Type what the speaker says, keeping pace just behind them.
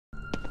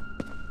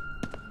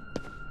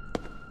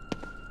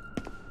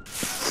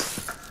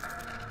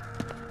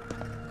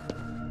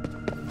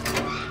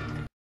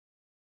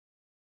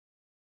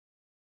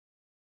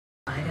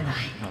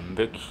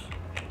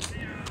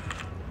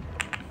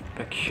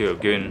back here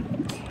again.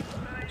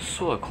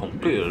 So I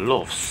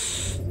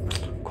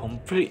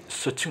complete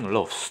searching a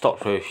lot of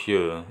stuff right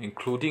here,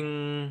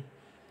 including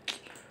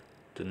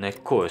the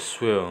Neko as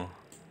well.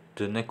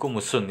 The Neko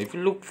Musen. If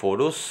you look for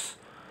those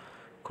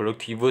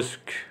collectibles,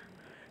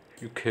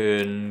 you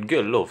can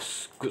get a lot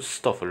of good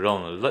stuff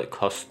around, a light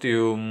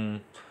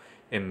costume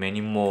and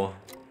many more.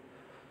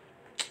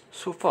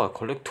 So far I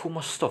collect too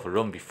much stuff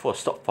around before I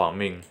start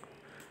farming.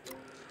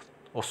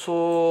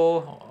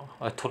 Also,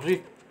 I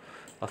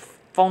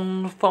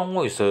found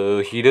what is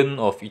the hidden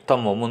of Ita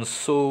moment,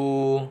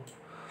 so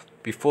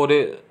before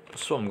that,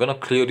 so I'm gonna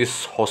clear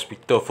this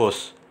hospital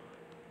first.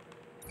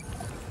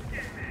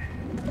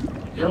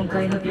 Still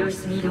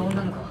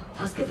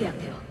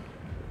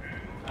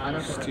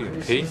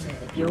in pain?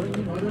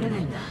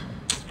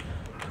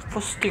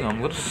 First thing,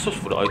 I'm gonna search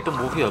for the item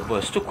over here, but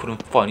I still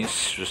couldn't find it,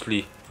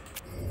 seriously.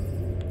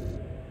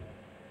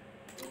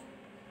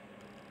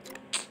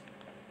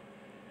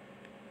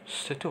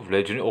 Statue of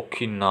Legendary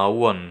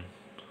Okinawan.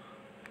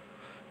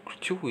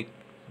 Creature with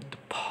the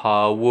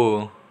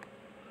power.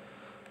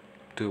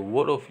 The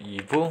Word of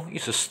Evil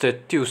is a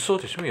statue, so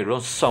there's me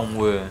around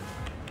somewhere.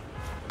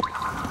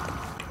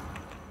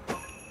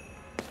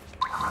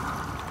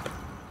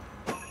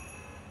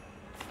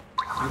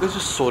 You guys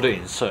just saw that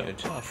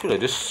inside. I feel like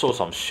I just saw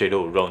some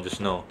shadow around just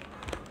now.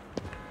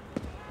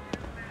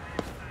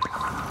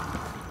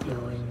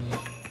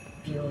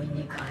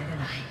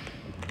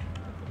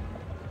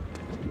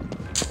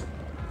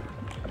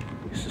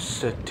 It's a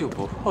statue,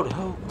 but how the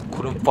hell I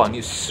couldn't find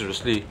it,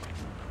 seriously?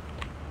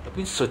 I've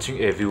been searching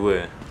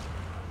everywhere.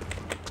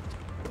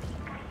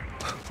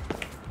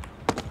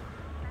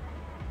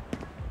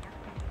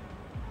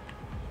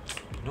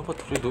 You know what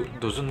really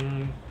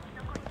doesn't...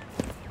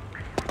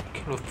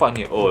 Can't find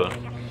it at all.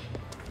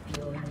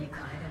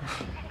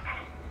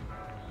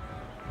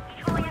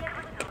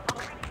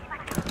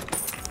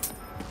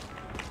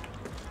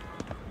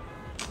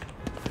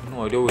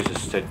 No idea where's the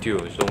statue,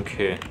 I don't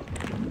care.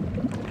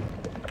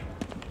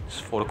 It's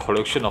for the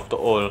collection after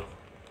all.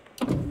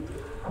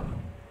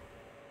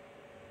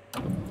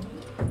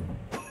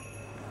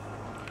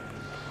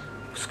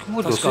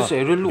 What does this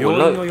area look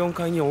like?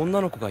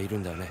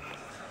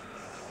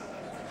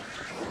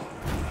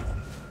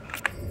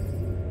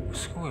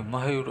 What's going on in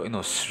my head right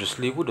now?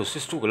 Seriously, what does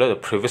this look like? The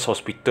previous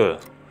hospital?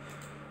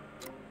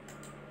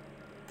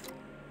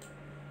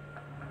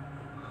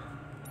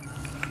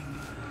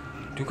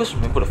 Do you guys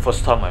remember the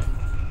first time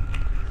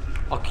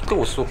Akito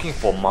was looking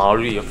for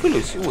Mari? I feel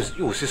like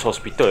it was his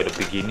hospital at the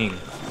beginning.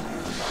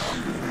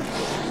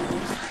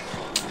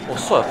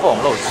 Also, I found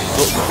a lot of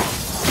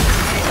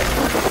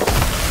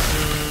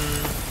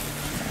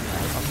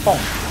I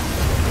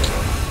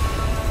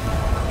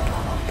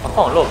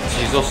found a lot of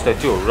Jesus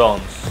statue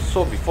around.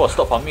 So before I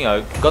start farming,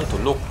 I began to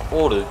look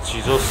all the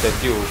Jesus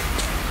statue.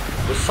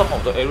 But some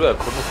of the area I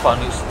couldn't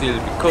find it still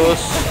because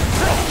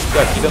they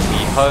are hidden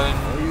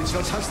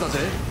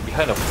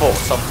behind a fog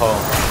somehow.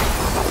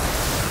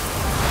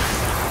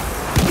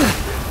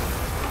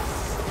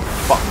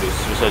 Fuck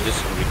this, I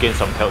just regained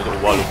some health a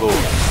while ago.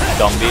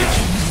 Dumb bitch.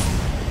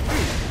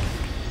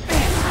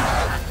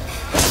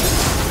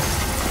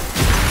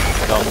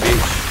 Dumb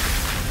bitch.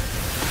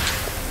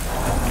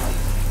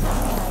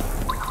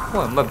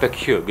 Why am I back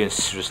here again,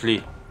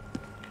 seriously?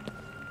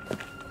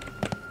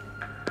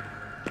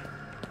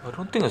 I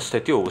don't think a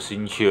statue was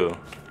in here.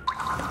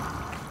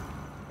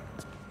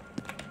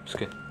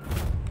 Okay.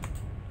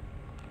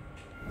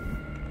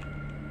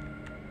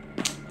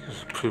 This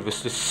was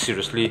previously,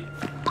 seriously?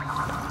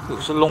 It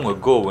was so long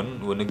ago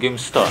when the game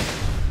started.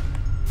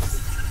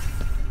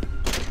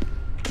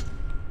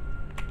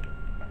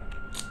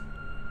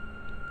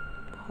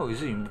 How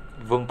is it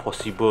even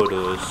possible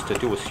the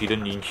statue was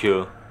hidden in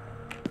here?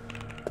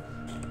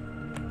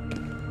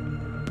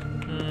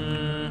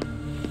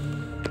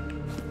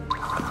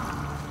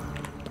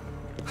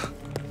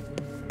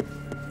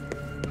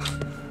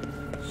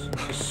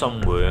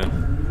 Somewhere.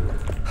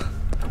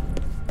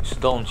 It's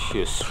down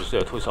here, seriously,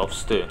 I thought it's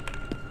upstairs.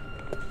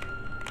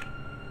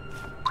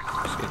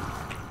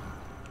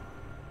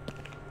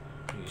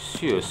 It's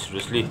here,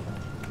 seriously.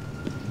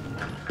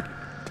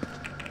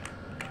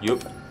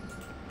 Yup.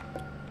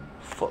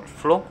 Fourth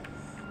floor?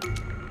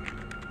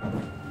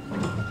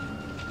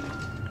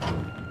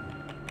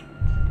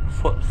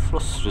 Fourth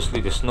floor,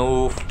 seriously, there's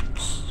no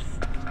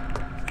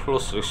floor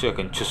selection I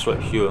can choose right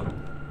here.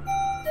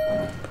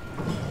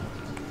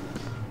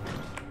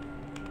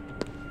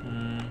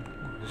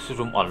 This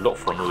room unlocked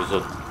for no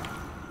reason.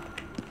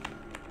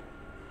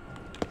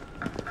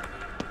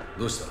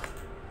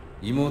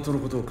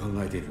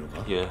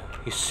 Yeah,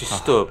 his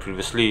sister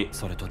previously.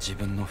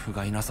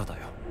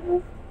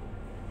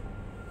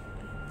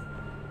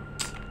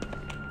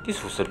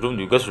 This was the room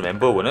you guys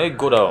remember when I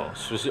got out.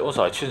 Seriously,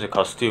 also I changed the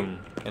costume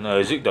and I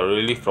exit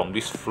directly from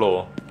this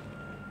floor.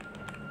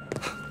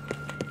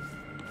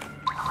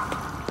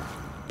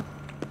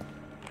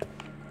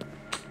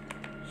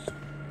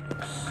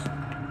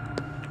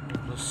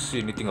 See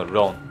anything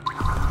around.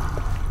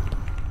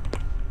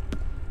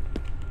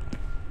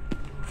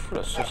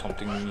 I saw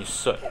something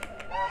inside.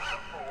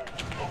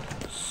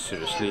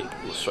 Seriously, it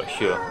was right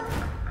here.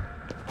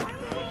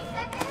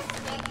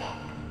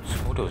 So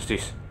what was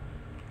this?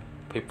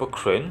 Paper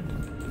crane?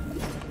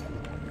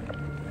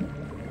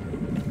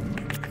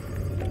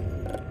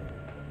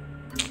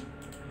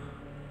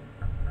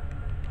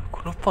 I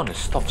couldn't find the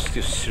stuff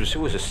still.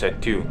 Seriously, where's the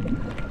statue?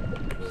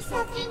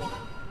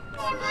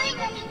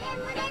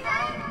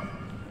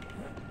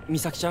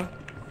 Misaki-chan,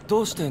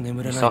 どうして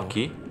眠れないの?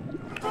 Misaki?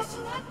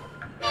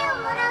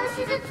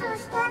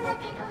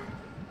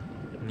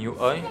 New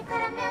eye?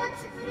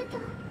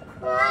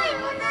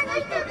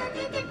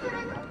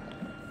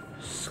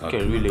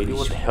 Scary lady,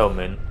 what the hell,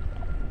 man?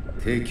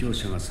 提供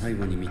者が最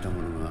後に見た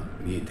ものが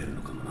見えてる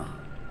のかもな。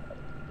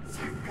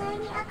3階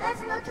に開か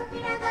ずの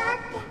扉があっ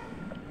て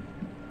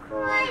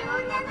怖い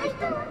女の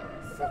人は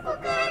そこか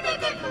ら出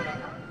てくるの。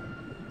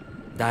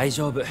大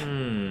丈夫。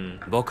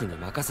僕に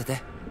任せ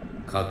て。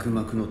角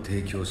膜の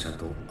提供者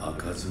と開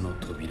かずの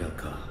扉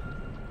か。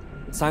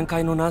3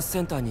階のナース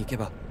センターに行け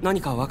ば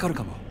何かわかる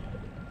かも。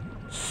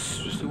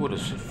Seriously, what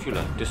does it feel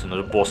like? There's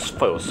another boss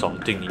fight or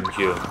something in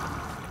here.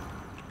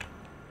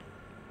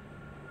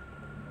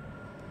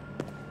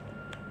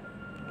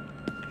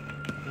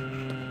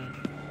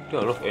 There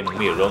are a lot of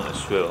enemy around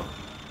as well.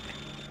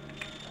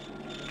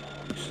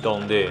 It's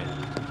down there.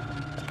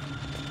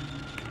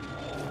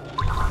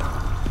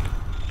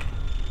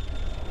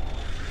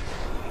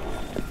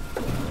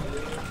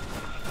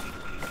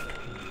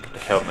 What the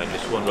hell, man?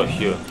 There's one right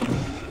here.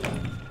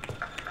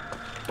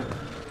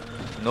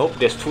 Nope,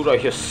 there's two right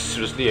here.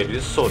 Seriously, I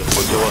didn't saw the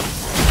further one.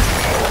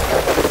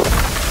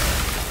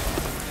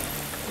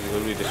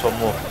 Wait, there's one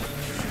more.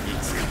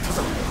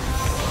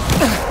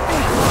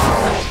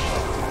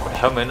 What the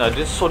hell, man? I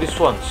didn't saw this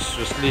one.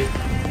 Seriously.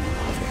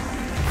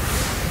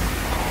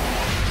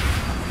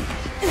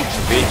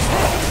 Wait.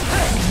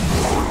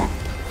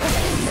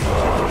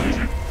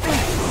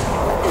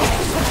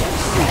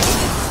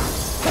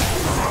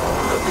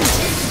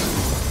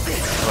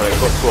 Alright,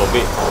 got two of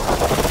it.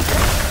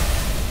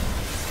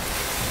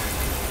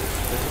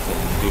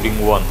 During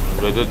one,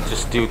 rather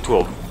just steal two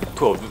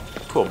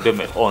of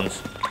them at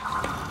once.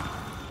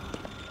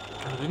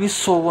 I really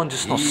saw one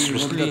just now.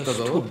 Seriously, it's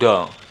too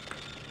dark.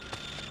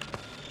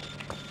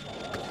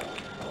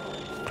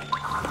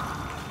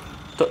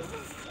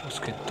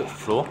 Third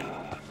floor?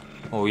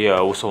 Oh yeah,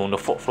 I was on the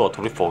 4th floor. I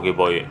totally forget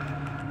about it.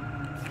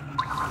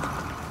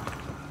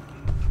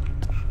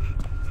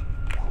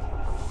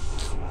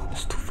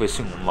 It's two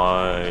facing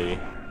my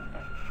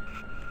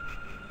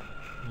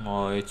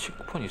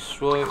checkpoint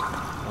is right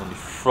on the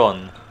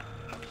front.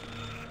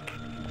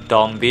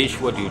 Down beach,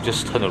 why do you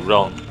just turn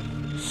around?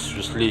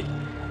 Seriously.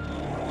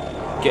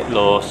 Get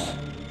lost.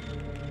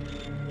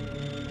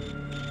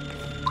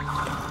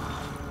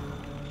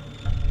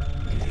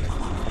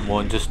 Come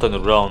on, just turn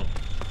around.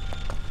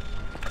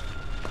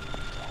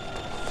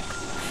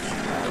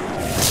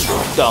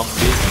 Down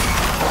beach.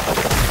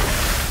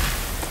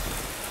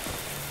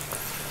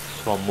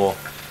 There's one more.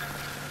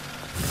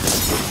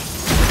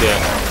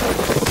 There.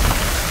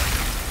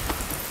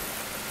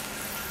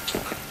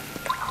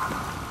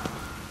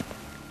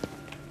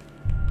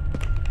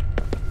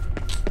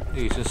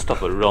 Using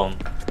stuff around.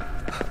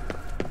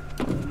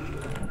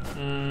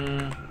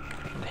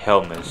 The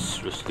hell, man,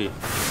 seriously.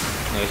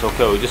 No, it's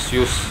okay, I'll just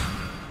use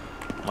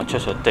my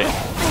charge attack.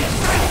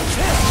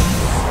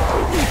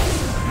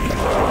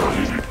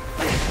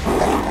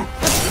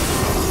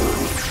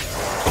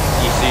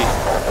 Easy.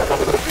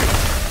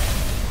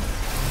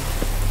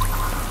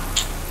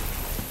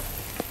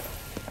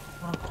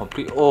 I'll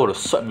complete all the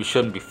side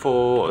mission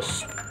before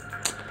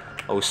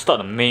I will start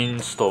the main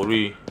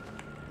story.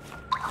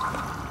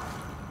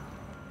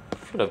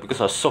 I feel like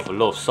because I solved a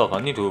lot of stuff, I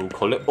need to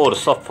collect all the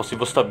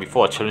possible stuff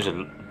before I challenge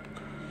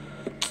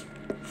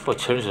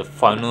the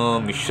final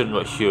mission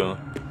right here.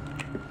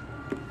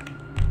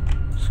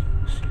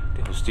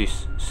 What's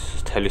this? This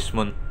is a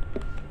talisman.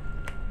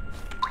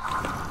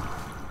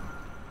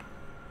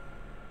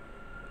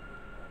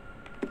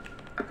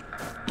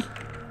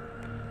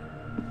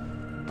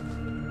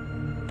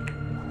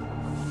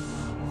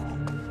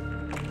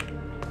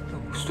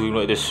 Who's doing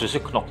right there? She's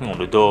just knocking on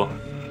the door.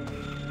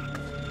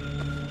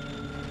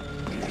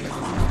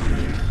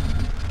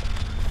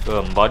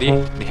 Buddy,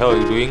 the hell are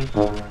you doing?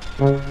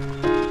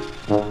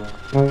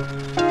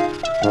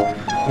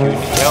 You need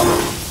help?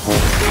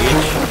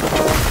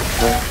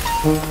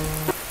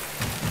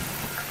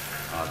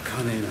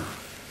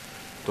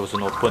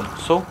 Doesn't open,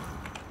 so?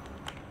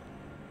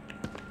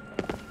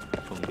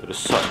 From the other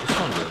side, this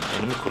one the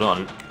enemy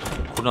couldn't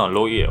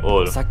unload it at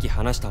all. さっき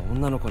話した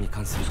女の子に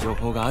関する情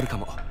報があるか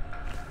も。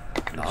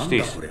What's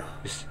this?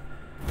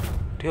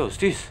 The hell is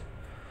this?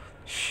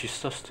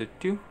 She's a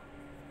statue?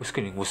 Was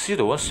he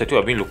the one statue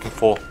I've been looking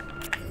for?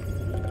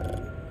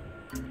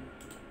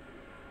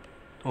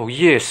 Oh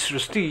yes,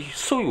 seriously,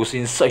 so it was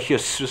inside here.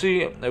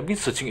 Seriously, I've been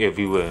searching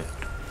everywhere.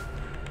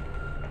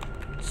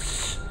 I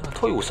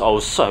thought it was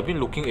outside. I've been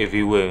looking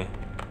everywhere.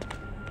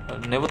 I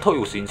never thought it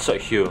was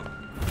inside here.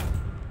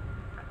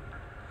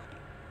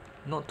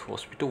 Not to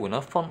hospital. When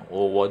I found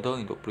Owada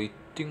in the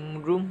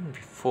operating room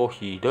before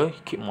he died,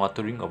 he kept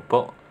muttering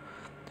about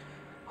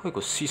how I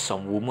could see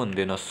some woman.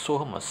 Then I saw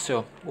her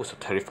myself. It was a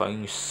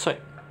terrifying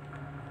sight.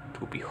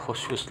 To be her,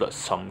 she was like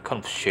some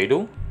kind of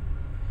shadow.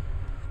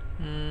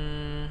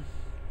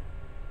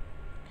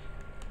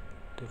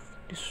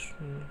 This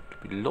to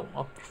be locked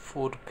up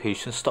before the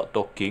patients start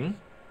talking.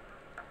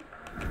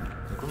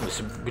 I'm going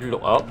to be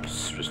locked up.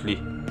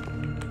 Seriously.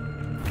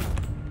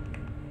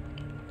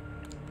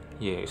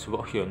 Yeah, it's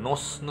about here.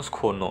 Nurse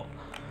Corner.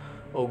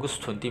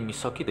 August 20.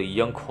 Misaki, the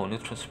young corner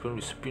transparent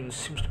recipient,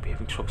 seems to be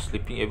having trouble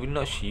sleeping. Every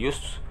night she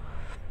used the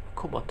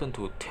call button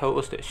to tell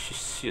us that she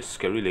sees a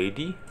scary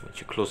lady when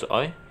she closes her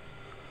eye.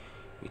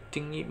 We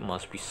think it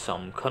must be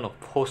some kind of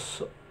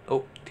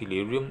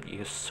delirium. It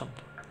has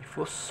something.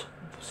 First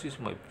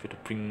might be to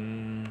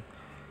bring.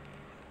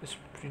 Let's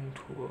bring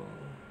to a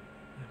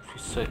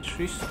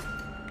psychiatrist.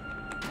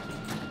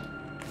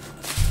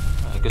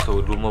 I guess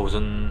our rumor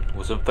wasn't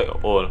fake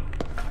at all.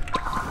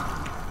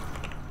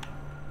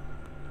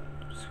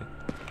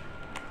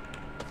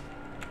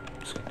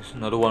 There's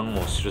another one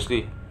more.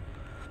 Seriously,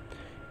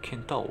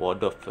 Kenta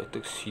Wada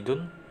affected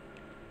accident.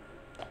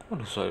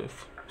 What is that?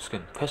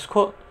 Scan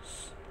passcode.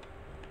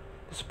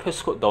 There's a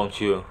passcode down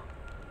here.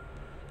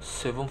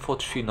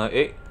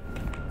 74398.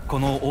 こ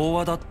の大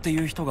和田って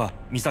いう人が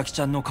美咲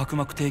ちゃんの角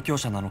膜提供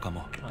者なのか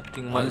も。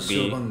暗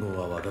証番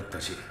号は分かっ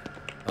たし、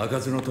開か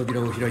ずの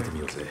扉を開いてみ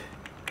ようぜ。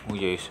Oh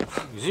yes,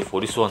 is it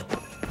for this one?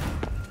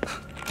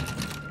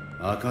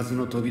 開かず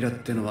の扉っ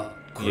てのは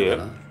これだ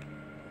な。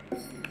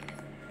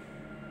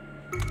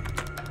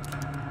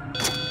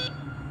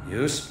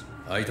よし、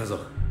開いたぞ。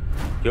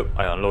Yep,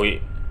 I unlock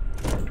it.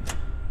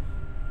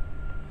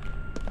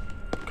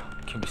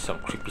 Can be some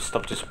creepy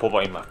stuff just pop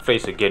out in my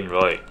face again,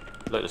 right?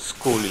 Like the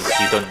school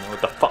incident.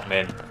 What the fuck,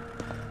 man?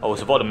 I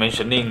was about to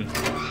mentioning.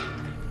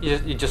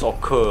 It just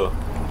occurred.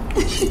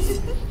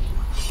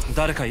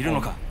 誰かいる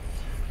のか?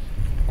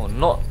 Oh,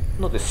 not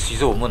the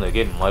Caesar woman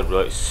again, am I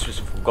right?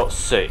 Seriously, for God's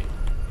sake.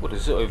 What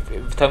is it?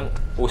 Every time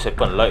always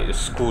happen like the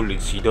school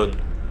incident.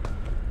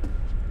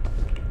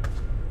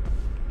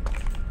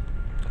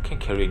 I can't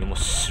carry anymore,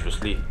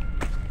 seriously.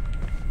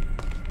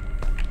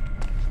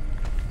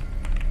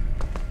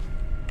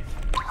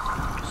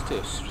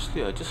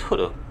 Seriously, I just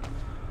heard a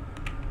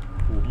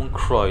woman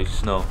cry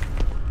just now.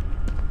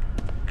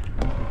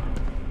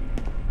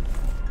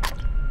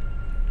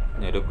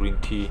 Another green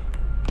tea.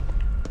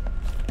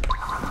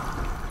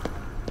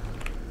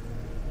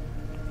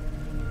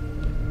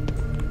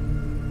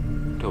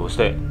 What was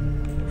that?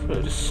 I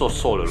just saw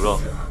all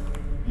around.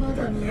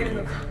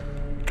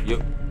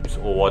 Yep, it's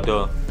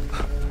Owada.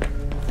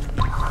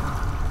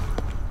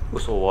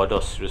 Who's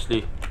Owada,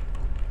 seriously?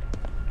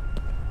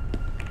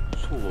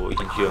 So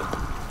in here.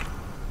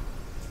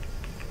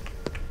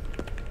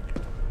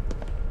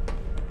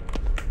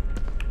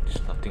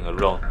 There's nothing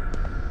around.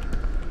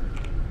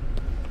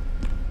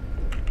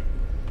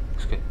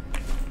 Okay.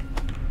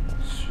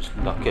 It's just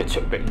lucky I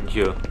check back in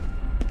here.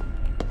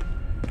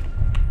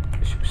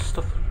 There should be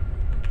stuff.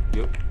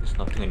 Yep, there's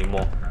nothing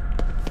anymore.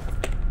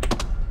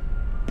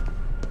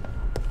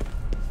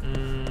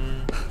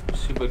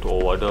 See back to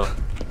Owada.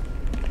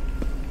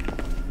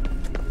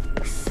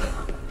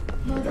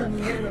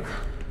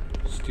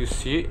 Still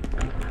see it?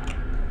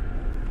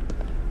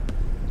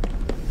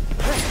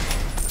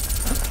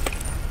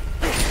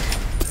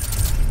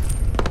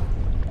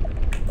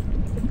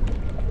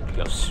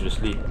 Yeah,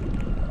 seriously.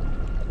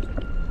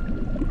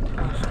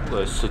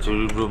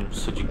 Surgery room,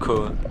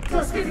 surgical.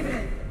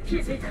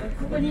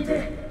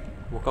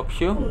 Walk up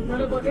here?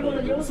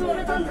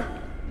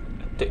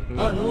 Take me.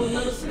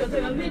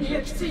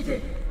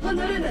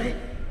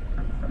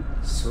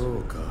 そ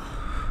うか、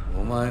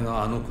お前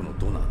があの子の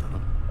ドナーだ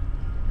な。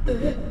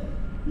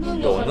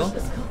どうな？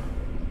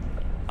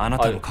あな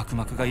たの角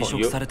膜が移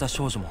植された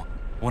少女も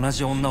同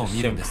じ女を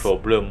見るんです。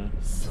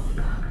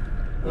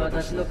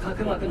私の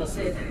角膜の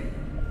せいで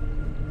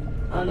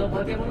あの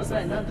化け物さ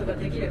え何とか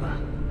できれば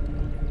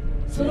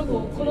その子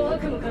をこの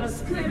悪夢から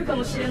救えるか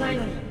もしれない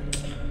のに。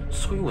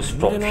So it was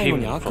from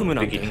him from the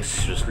beginning,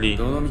 seriously.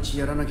 どの道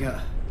やらなき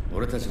ゃ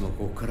俺たちも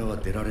ここからは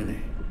出られ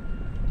ね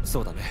え。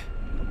そうだね。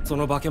そ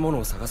の化け物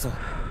を探そう。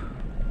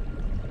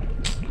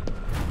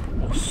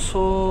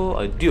So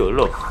I do a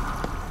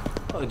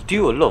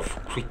lot of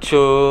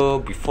creature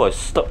before I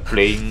start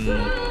playing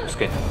this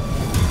game.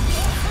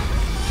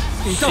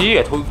 See,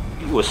 I told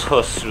you it was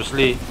her,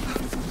 seriously.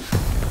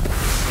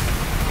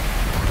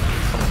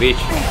 Come on,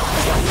 bitch.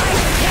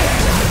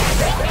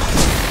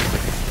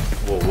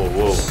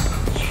 Whoa.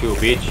 Chill,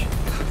 bitch.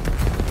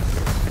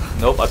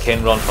 Nope, I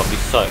can't run from this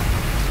side.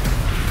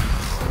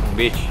 Come on,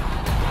 bitch.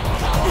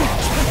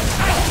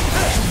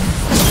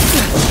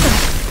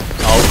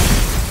 Ouch.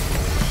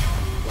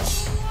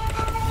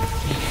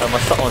 I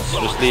must start on,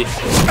 seriously.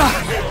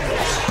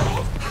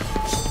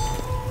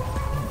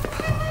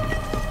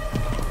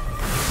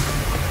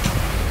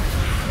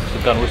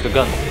 Where's the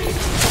gun?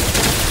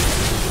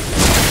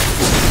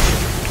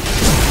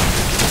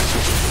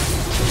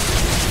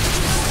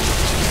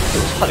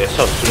 Just cut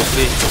yourself,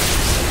 seriously.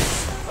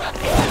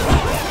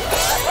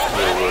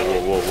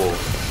 whoa.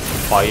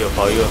 Fire,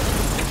 fire.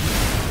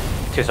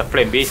 Chase a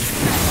flame, bitch.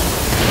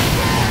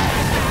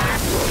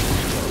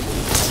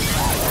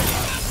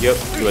 Yep,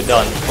 you are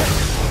done.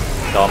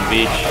 Dumb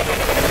bitch.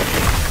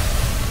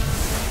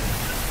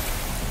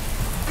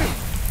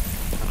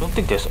 I don't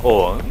think that's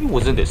all. It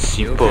wasn't that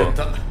simple.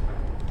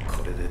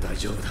 これで大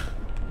丈夫だ。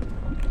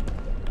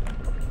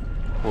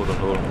 Hold on.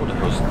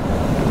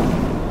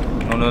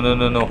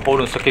 No.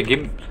 Hold on a second,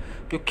 game.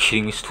 You're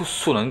kidding, it's too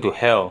soon. I need to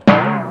hell.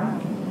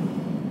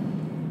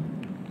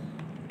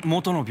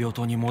 元の病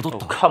棟に戻っ Oh,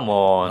 た。 come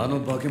あ on. の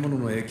化け物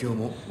の影響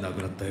もな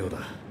くなったようだ。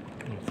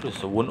 Is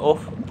the wound off?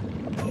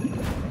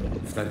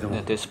 二人とも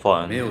Yeah, that's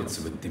fine. 目を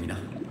つぶってみな。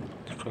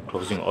 Try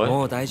closing eye.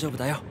 もう大丈夫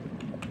だよ。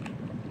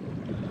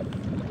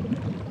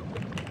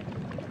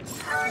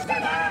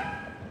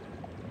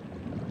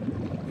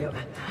よか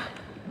っ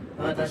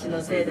た。私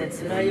のせいで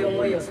辛い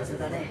思いをさせ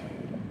たね。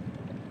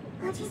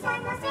おじさ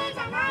んのせいじ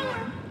ゃないよ。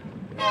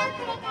目をく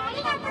れてあ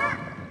りがとう。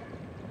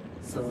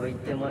そう言っ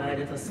てもらえ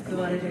ると救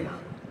われるよ。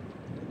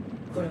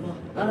これも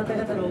あなた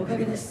方のおか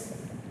げで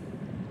す。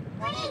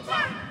お兄ちゃん、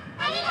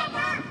ありがと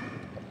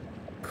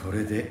う。こ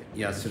れで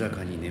安ら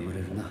かに眠れ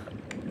るな。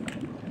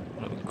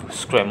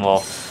 Scram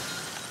off.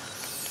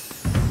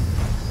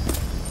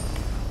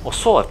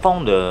 Also, I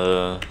found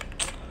the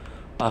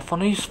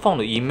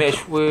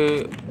image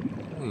where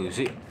is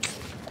it?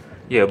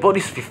 Yeah, about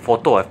this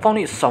photo. I found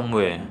it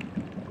somewhere.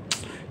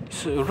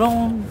 It's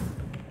around.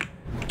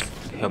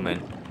 Hell,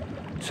 man.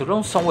 It's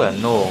around somewhere. I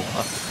know.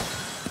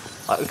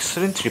 I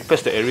accidentally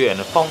pressed the area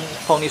and I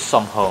found it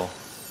somehow.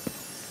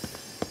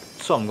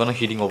 So I'm gonna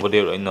heading over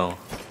there right now.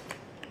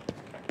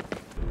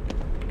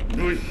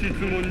 物質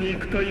も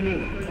肉体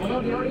も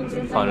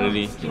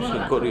Finally,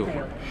 so got you.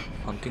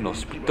 Hunting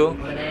hospital.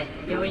 これで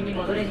病院に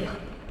戻れるよ。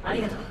あ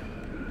りがとう。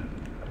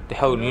 The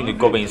hell you need to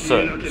go back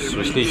inside?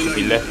 Seriously, you should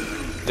be left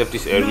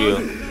this area.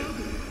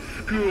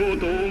 救おう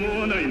と思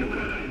わないのか。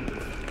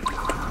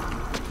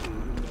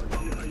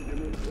支配で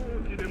も統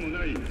治でも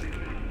ない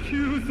救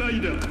済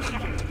だ。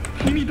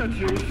君た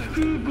ちを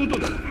救うこと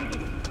だ。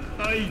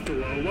愛と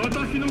は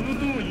私のこと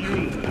を言う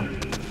のだ。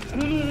こ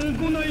の行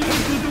いのこ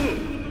とを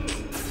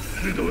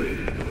集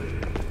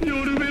え、よ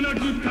るべなき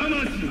魂。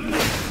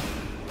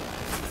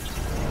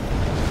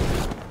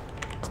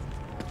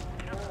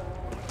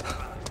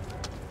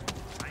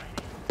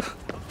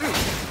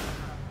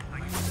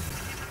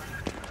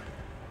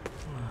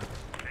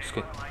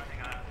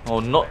 Oh,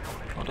 not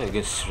that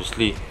again,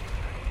 seriously.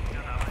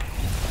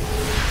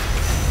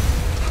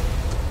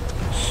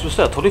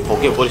 Seriously, I totally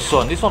forget about this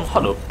one. This one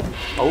hard to,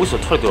 I always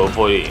try to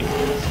avoid it.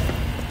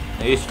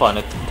 It's fine,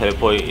 I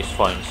teleport it, it's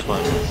fine. So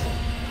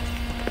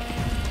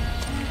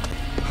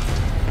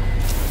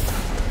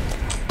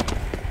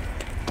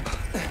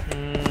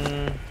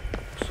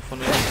for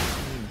now,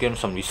 get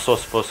some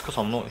resource first, because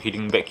I'm not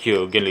heading back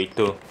here again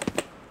later.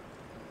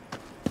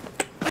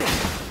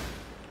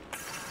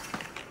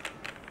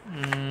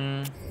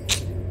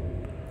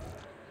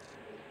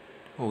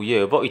 Oh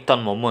yeah, about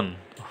Ethan moment.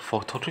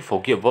 Totally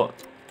forget about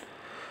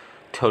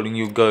telling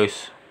you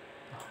guys.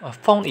 I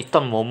found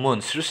Ethan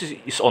moment.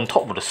 Seriously, it's on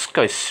top of the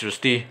sky.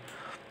 Seriously,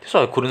 that's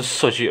why I couldn't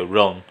search it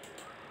around.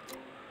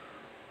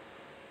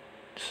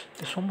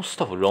 There's one more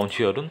stuff around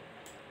here. I feel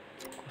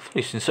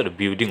it's inside the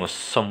building or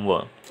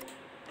somewhere.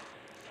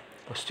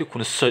 I still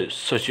couldn't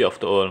search it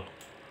after all.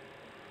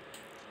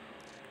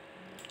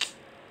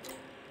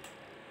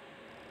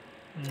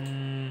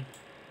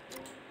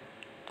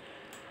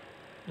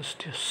 There's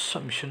still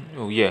some mission.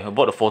 Oh yeah,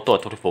 about the photo, I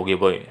totally forget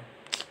about it.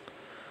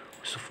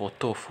 What's the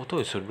photo? Photo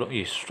is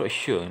right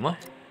here, am I?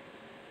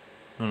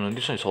 No,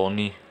 this one is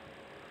only.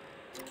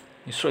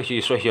 It's right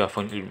here, I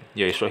found it.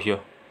 Yeah, it's right here.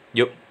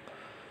 Yup.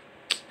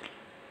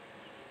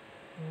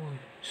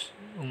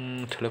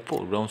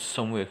 Teleport around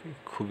somewhere. It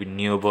could be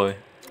nearby.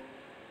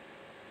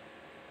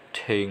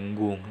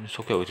 Tengung. It's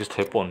okay, I'll just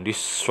teleport on this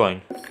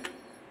shrine.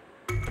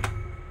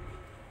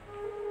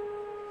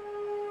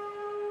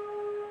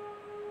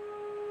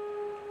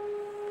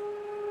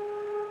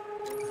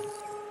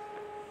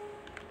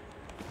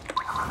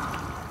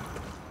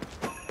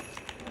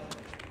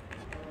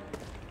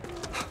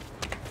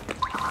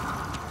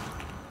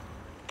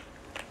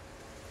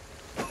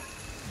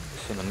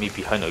 Me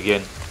behind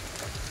again.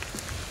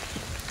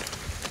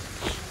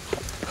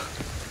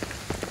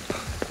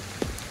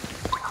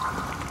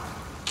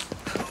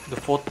 The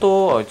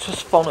photo I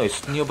just found out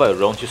is nearby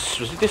around here.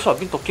 Seriously, that's what I've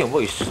been talking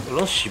about, is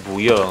around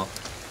Shibuya.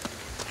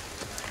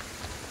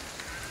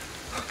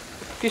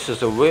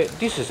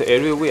 This is the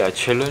area where I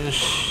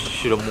challenged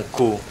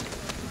Shiramuku.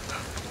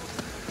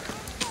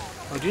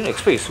 I didn't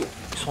expect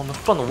it's on the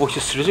front over here.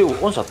 Seriously,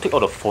 once I take out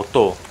the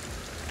photo.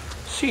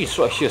 See, it's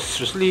right here,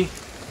 seriously.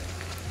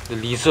 The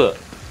lizard.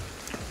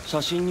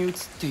 写真に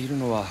写っている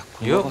のは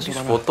この Yup, 場所 this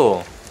だな。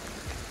 photo.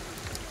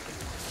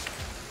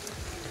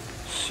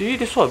 See,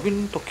 that's what I've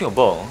been talking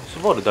about. It's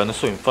about the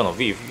dinosaur in front of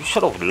it. If you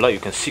shut off the light, you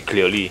can see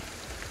clearly.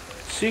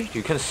 See,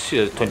 you can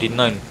see the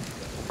 29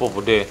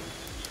 over there.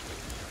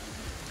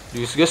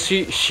 You just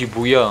see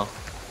Shibuya.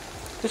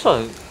 That's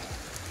what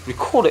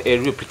recall the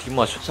area pretty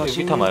much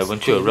every time I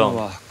venture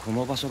around. こ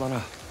の場所だ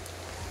な。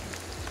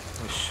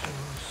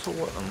 So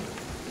what?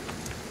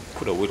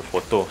 Put away the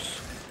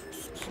photos.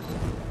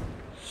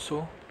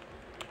 So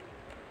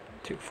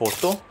take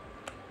photo.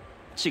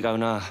 違う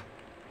な。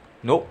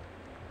 Nope.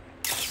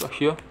 It's right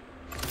here. こ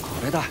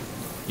れだ。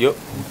 Yup.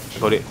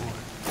 Got it.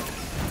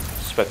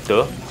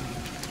 Spectre.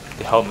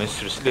 The hell man,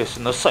 seriously, there's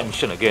another side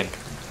mission again.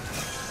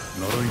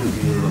 呪いの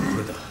原因はこ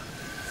れだ。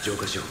浄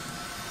化しよう。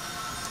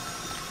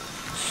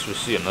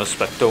 Seriously, another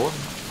Spectre one?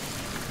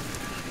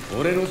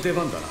 俺の出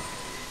番だな。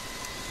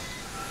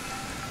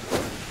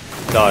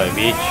 Die,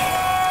 bitch.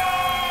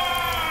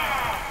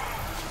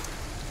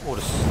 Oh,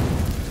 this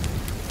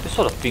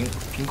sort of thing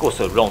goes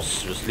around,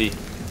 seriously.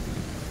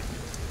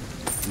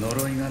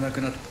 呪いがな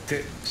くなっ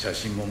て写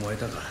真も燃え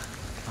たか。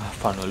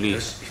 Finally. よ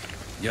し、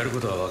やる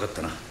ことは分かっ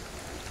たな。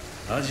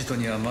アジト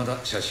にはまだ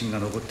写真が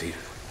残っている。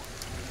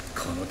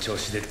この調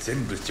子で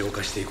全部浄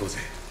化していこうぜ。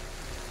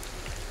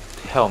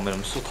 Hell man,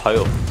 I'm so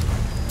tired.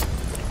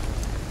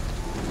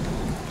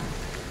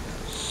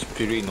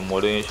 Spirit in the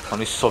modern age,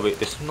 finally solve it.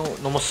 There's no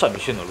more side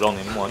mission around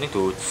anymore. I need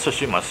to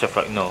search it myself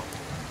right now.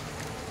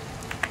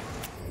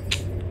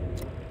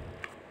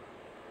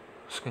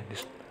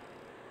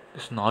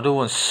 There's another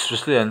one,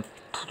 seriously, and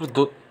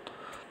totally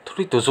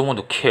doesn't want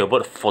to care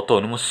about the photo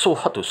anymore. It's so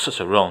hard to search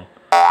around.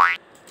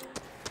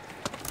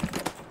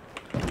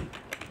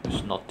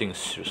 There's nothing,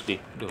 seriously.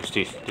 There's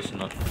this is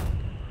not.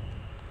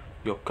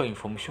 Your card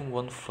information,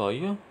 one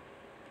flyer.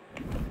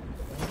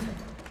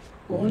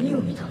 鬼を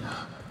見たん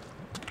だ。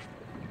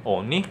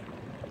 Oni?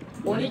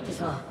 鬼って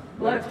さ、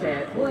悪く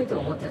て怖いと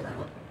思ってるだ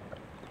ろ。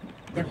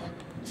でも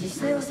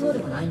実際はそうで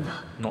もないん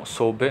だ。 Not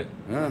so bad.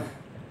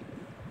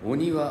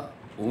 鬼は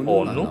鬼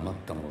がなまっ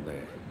たもの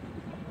で、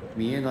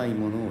見えない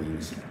ものを意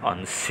味する。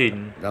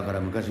 Unseen. だから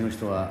昔の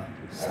人は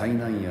災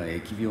難や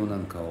疫病な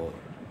んかを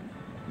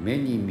目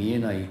に見え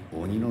ない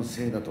鬼の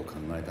せいだと考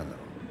えたんだ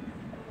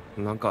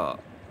ろなんか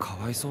か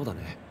わいそうだ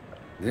ね。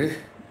う。で、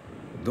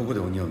どこで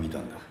鬼を見た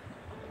んだ？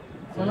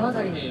この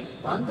辺りに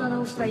バンダナ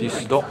をした家が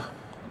い This て dog. さ、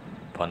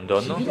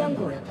 Bandana? きびだん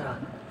ごをやったら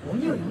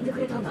鬼を呼んでく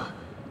れたんだ。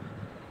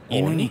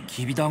犬に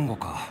きびだんご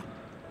か。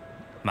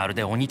まる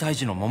で鬼退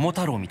治の桃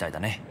太郎みたいだ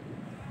ね。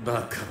バ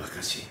カバ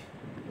カし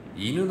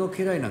い。犬の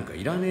家来なんか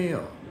いらねえ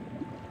よ。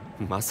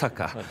まさ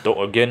か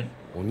Dog again.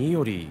 鬼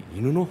より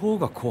犬の方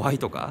が怖い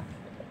とか？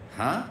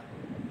は？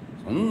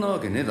そんなわ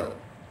けねえだろ。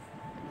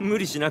無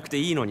理しなくて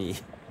いいのに。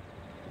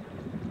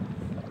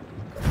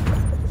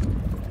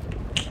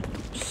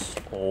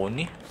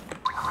 Oni?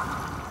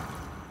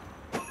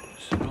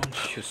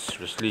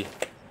 Seriously.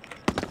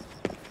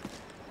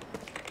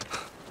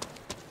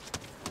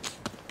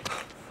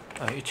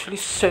 I actually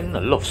sent a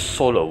lot of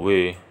soul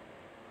away.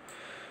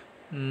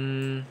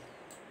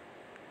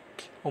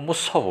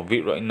 Almost half of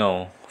it right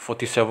now.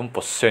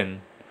 47%.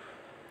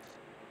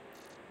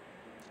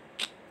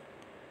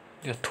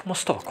 There are too much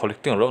stuff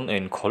collecting around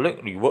and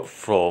collect reward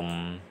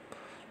from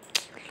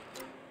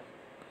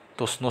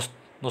those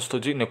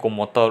nostalgic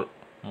necromata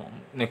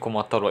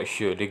right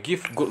here. They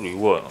give good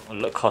reward,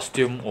 like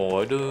costume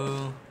or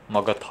other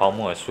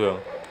Magatama as well.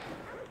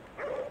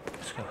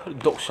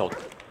 Dog shout.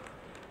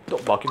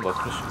 Dog barking by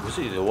close. Was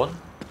it the one?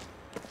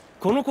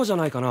 この子じゃ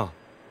ないかな。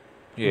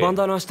 Yeah. バン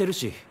ダナしてる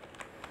し。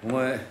お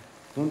前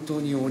本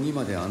当に鬼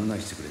まで案内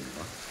してくれるの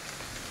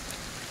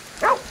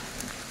か？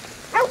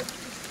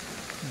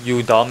 You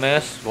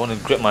dumbass, wanna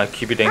grab my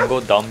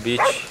kibidango, dumb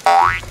bitch.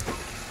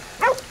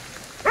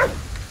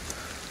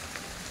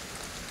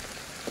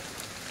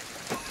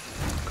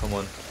 Come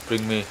on,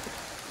 bring me.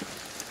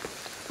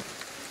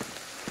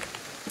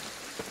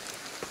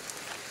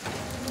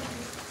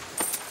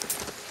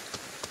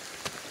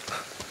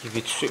 If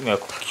you trick me, I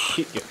could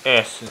kick your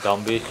ass,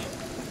 dumb bitch.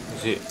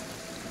 Is it?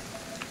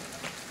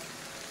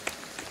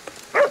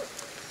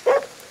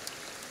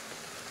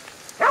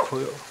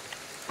 Cool.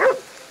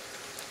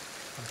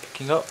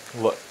 Picking up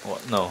what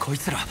now? こい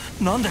つら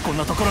なんでこん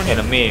なところに。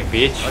 Enemy,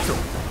 bitch.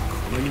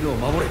 この犬を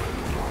守れ。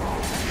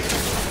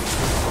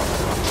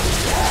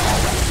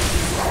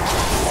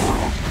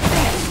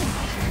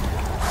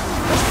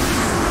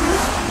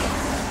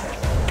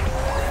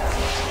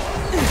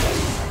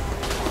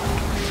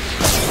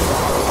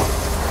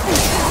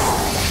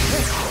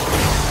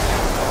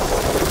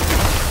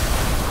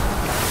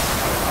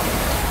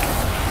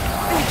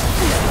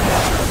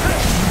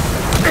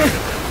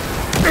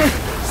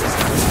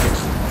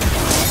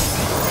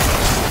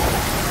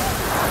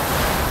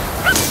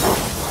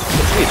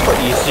It's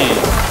quite easy.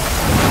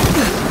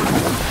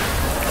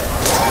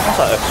 Once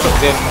I extract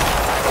them,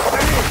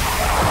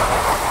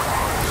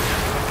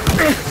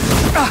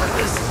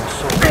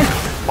 so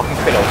fucking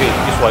fed of it.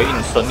 This why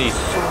instantly is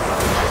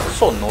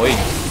so annoying.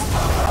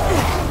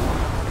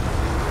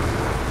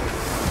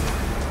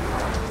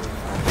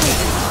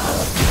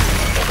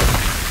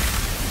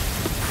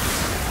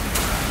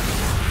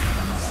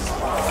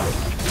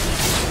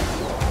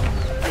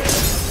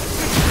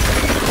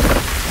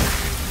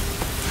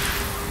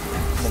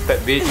 Pet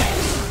bitch.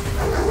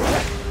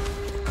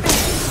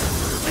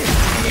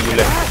 And you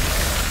left.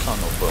 Son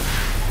of a.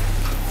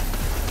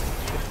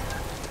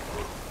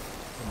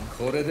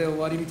 これで終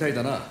わりみたい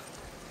だな。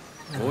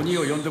鬼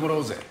を呼んでもら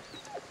おうぜ。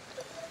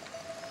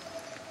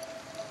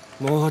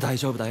もう大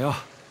丈夫だよ。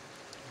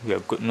 We are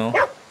good now.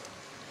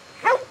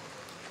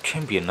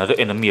 Can't be another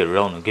enemy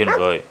around again,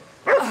 right?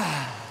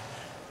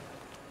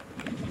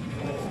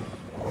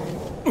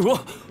 う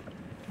わ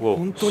Whoa,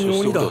 本当に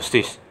鬼だ。 what's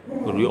this?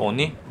 A real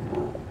oni?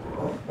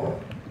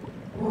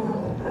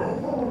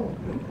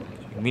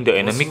 You mean the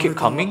enemy keep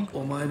coming?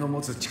 お前の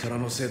持つ力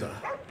のせいだ。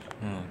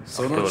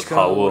そ After の the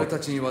力を俺 power. た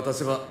ちに渡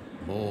せば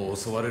もう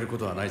襲われるこ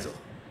とはないぞ。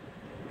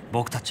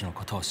僕たちの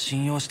ことを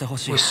信用してほ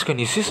しい。 Wait a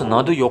second, is this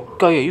another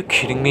yokai? Are you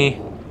kidding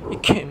me?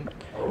 It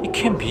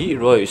can't be it,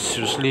 right?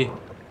 Seriously?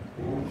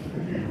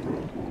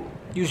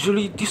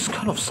 Usually this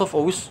kind of stuff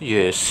always...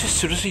 Yeah,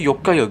 seriously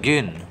yokai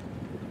again.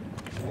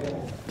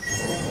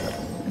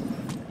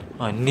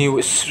 I knew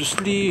it.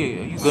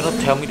 Seriously? You gonna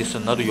tell me there's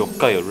another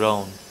yokai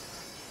around?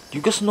 Do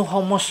you guys know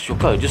how much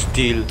yokai I just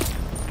deal?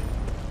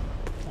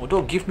 Oh,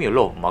 that'll give me a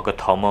lot of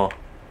Magatama.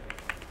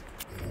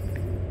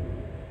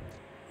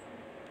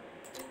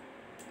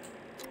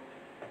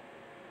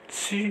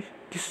 See?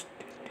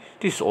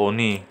 This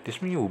Oni.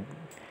 This means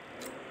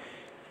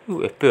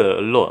you appear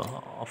a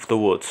lot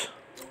afterwards.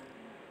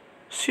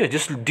 See, I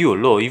just deal a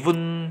lot.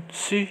 Even...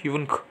 See?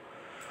 Even...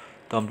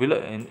 The umbrella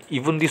and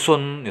even this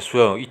one as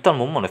well. Each time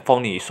moment I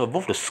found it, it's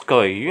above the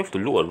sky. You have to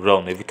look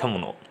around every time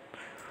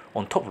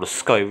on top of the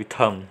sky every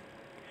time.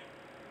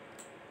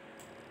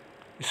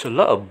 It's a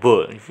lot of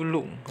bird. If you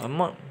look, I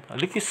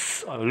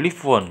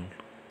leave one.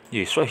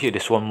 Yeah, it's right here.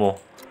 There's one more.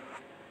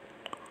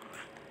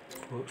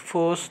 But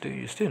first, there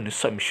is still in the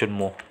side mission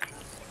more.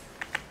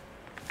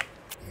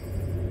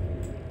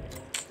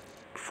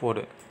 Before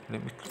that,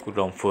 let me go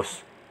down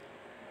first.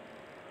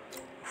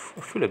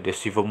 I feel like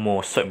there's even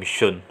more side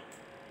mission.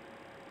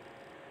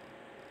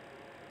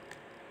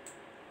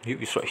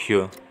 It's right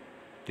here.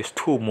 There's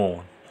two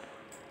more.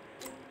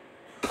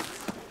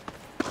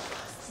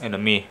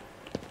 Enemy.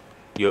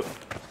 Yup.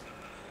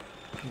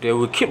 They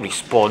will keep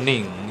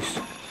respawning.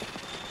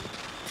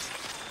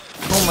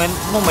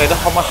 No matter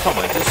how much time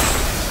I just...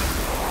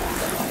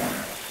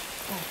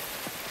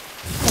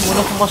 No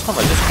matter how much time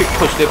I just quick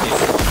push them,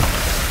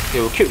 they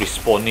will keep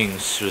respawning.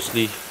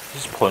 Seriously.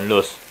 This is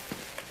pointless.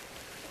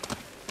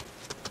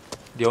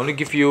 They only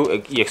give you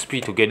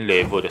EXP to gain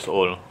level, that's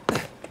all.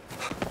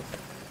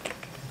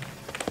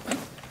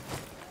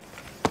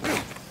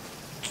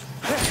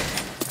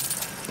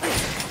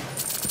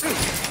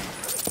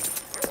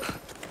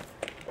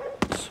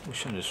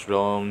 Is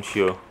around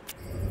here.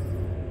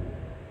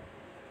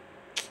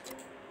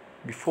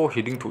 Before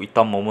heading to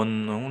Itam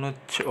moment, I wanna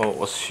check out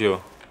what's here.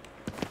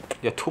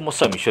 There are two more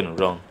side missions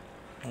around.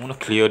 I wanna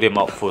clear them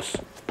out first.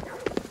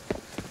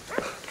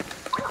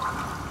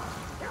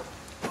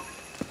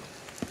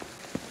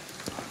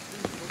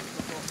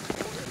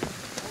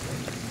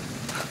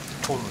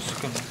 Hold on a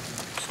second.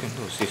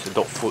 This is a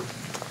dog food.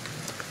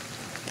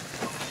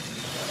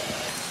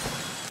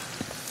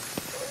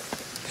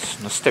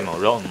 There's no stem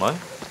around, man.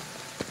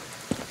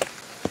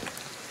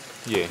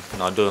 Yeah,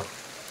 another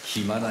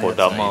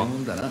Kodama.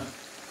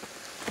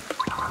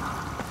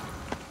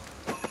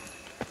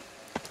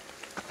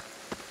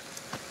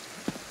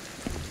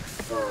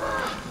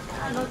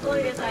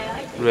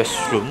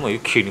 Restroom? Are you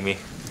kidding me?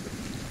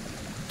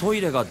 ト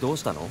イレがどう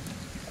したの？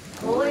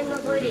公園の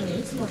トイレに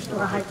いつも人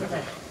が入ってて。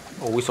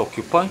 Always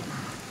occupied?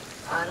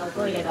 あの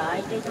トイレが空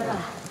いていたら。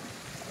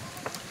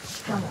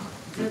しかも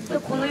ずっ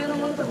とこの世の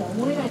ものとも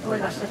思えない声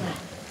がしてて。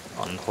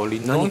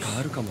Unholy 何 noise? か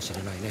あるかもし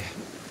れないね。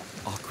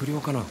悪霊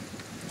かな。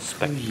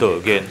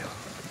 Spectre again.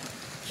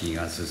 気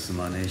が進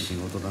まねえ仕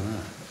事だな。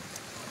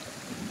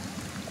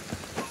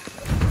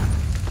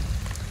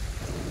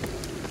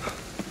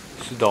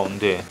It's down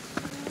there.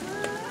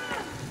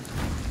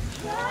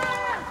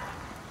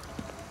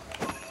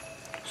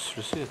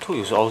 Seriously, I thought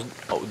it was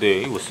out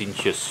there. It was in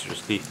here,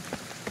 seriously.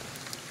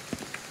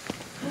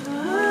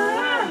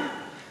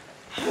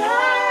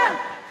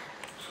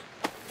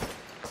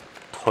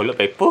 Toilet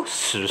paper?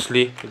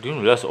 Seriously? I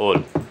didn't realize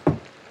all.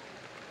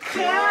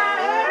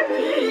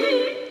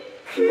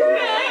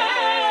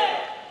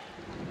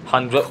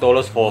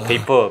 $100 for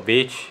paper,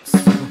 bitch. す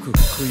ごく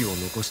悔いを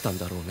残したん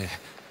だろうね。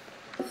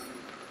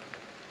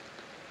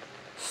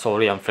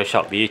 Sorry, I'm fresh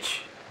out,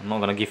 bitch. I'm not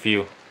gonna give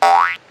you.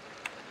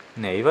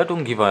 Nah, if I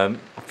don't give I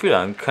feel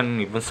like I can't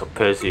even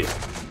suppress it.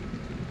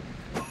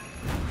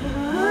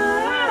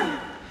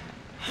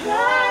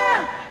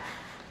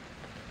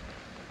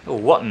 Oh,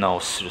 what now?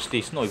 Seriously,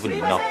 it's not even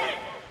enough.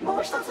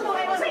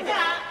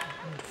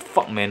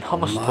 Fuck, man, how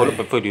much toilet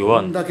paper do you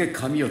want?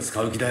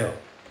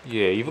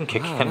 Yeah, even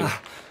Keki can.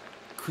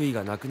 悔い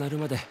がなくなる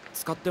まで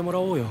使ってもら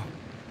おうよ。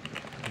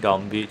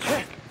 Dumb bitch.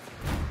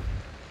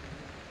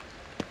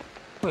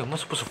 Wait, am I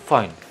supposed to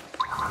find?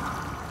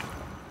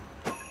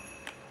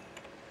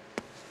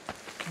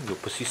 The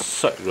opposite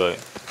side, right?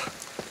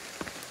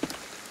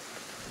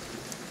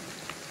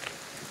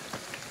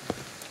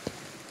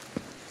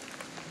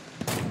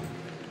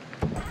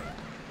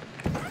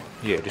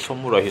 Yeah, this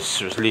one more right here,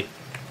 seriously.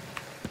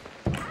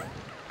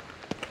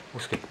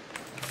 What's that?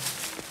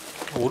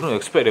 wouldn't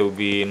expect there would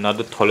be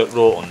another toilet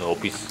roll on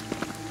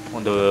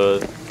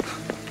the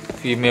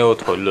female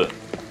toilet.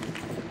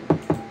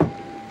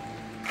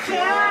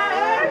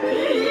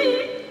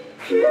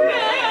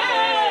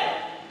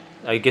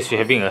 I guess you're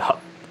having a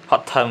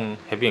hard time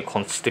having a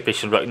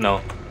constipation right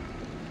now.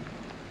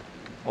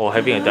 Or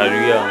having a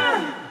diarrhea.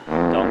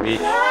 Down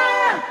beach.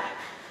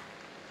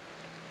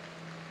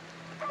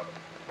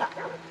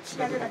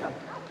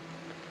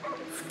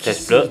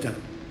 There's blood.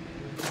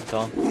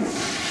 Down.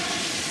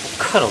 What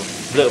kind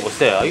of blood was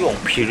that? Are you on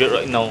period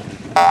right now?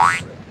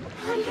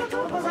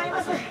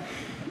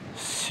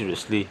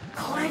 Seriously?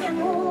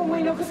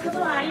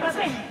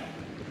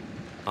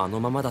 あ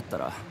のままだった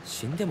ら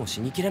死んでも死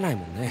にきれない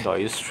もんね。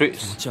 Dire 気持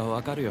straits. ちは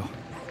わかるよ。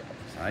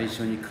最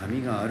初に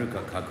紙がある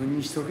か確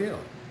認しとけよ。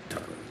多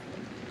分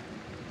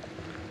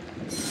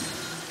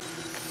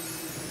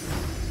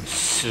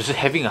Seriously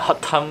having a hard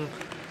time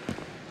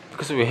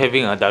because we're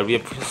having a diarrhea.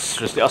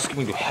 Seriously asking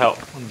me to help.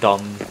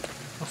 Dumb.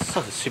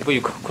 Such a simple.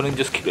 You couldn't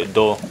just keep the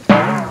door.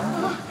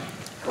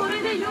 こ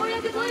れでよう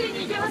やくトイレ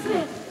に行けます。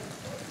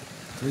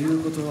とい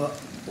うことは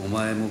お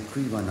前も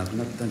悔いはなく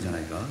なったんじゃな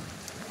いか。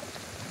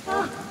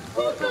あ、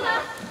本当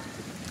だ。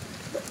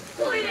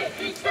トイレ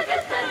行きたかっ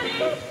たのに。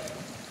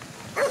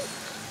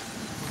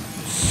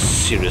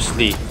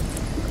Seriously,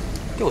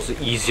 that was the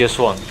easiest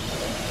one.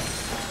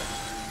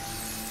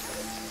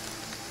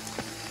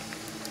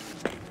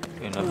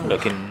 And I feel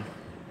like in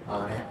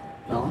あれ、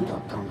何だっ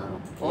たんだろう。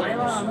俺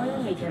はあの世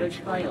に行ける機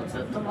会をず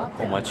っと待っ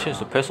て for る。 my chance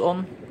to pass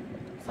on.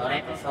 そ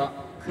れこそ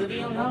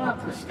首を長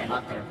くして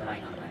待ってるくら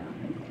いなんだよ。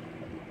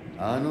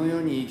あの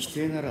世に生き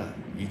てえなら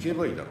行け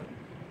ばいいだろ。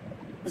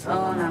そう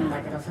なん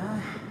だけどさ、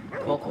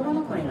心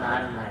残りがあ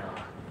るんだよ。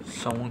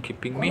 Someone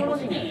keeping こ me? の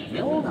路地に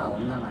妙な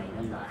女がい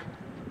るんだ。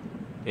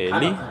 Ellie?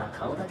 鼻から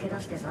顔だけ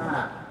出して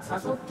さ、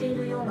誘ってい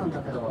るようなん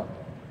だけど、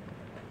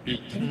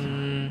行ってみた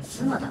ら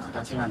姿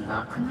形が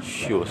なくなって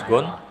She るん was だ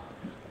gone. よ。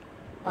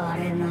あ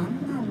れ何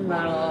なん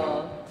だ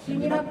ろう。気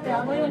になって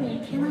あの世に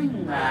行けない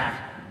んだ。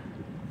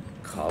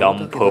顔だ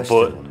け出して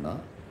るもんな。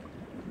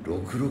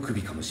六六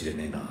首かもしれ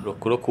ねえな。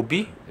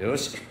 Rokurokubi? よ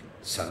し、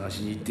探し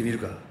に行ってみる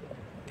か。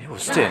 That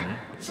was then.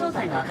 正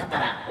体が分かった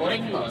ら俺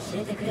にも教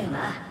えてくれよ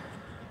な。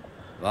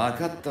わ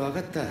かったわか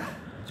った。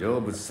成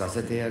仏さ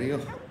せてやるよ。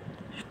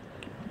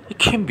 It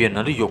can't be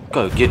another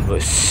yoga again,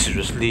 right?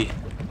 Seriously?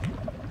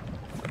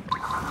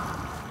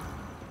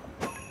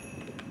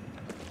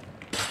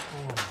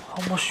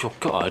 How much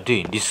yoga are there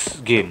in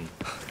this game?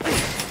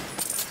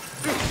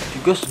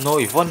 You guys know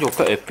if one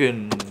yoga appear,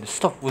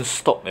 stuff won't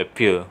stop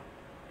appear.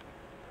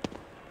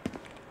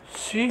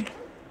 See?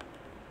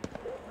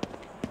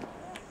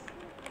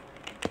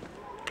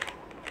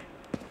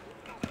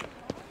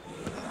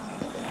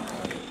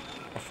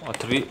 I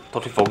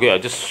totally forget. I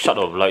just shut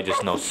off light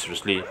just now.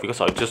 Seriously,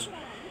 because I was just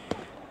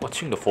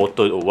watching the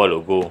photo a while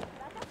ago.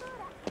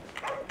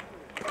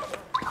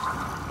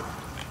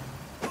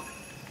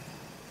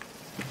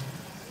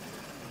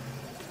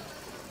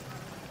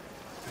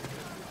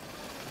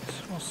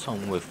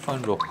 Somewhere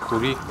find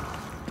Rokuri.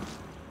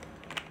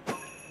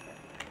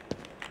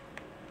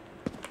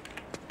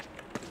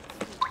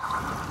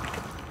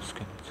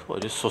 So I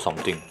just saw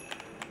something.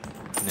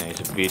 Yeah,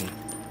 it's a bin.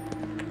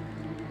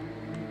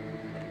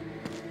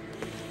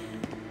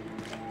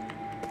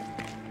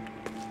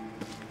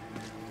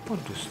 What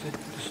is that?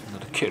 There's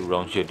another kid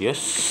around here. They have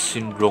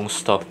seen wrong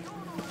stuff.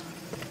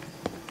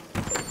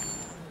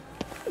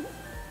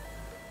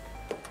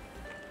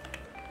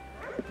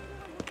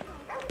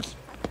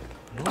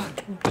 No,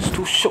 there's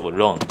two shops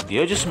around. They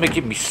are just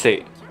making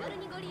mistake.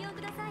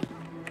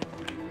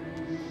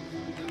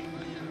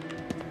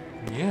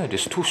 Yeah,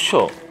 there's two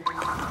shops.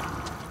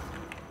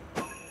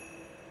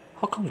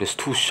 How come there's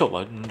two shops?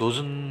 I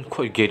doesn't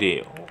quite get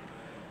it.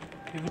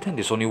 Every time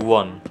there's only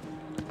one.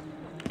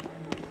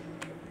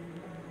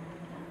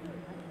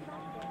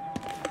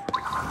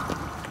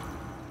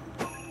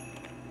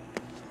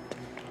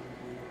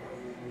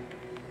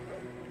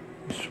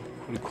 It's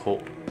really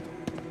cold.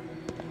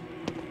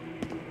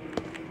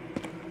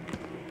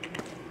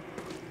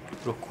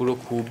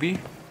 Rokurokubi?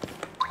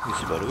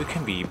 This by the way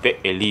can be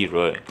back alley,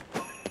 right?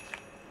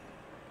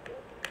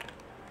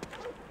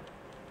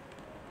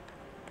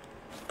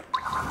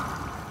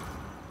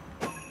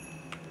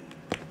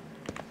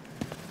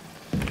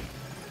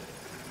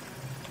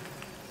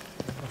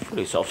 I feel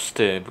it's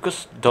upstairs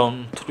because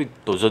down 3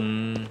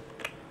 doesn't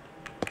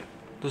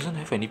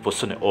have any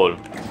person at all.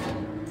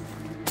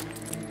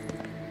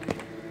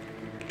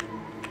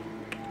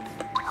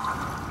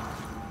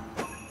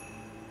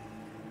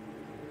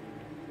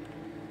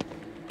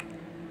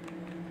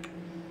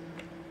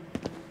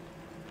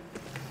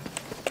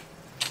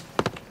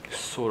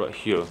 So right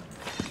here.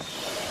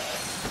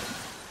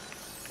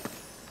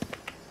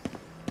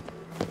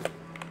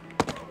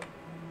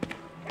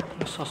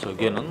 Let's ask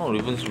again. I'm not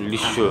even really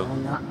sure.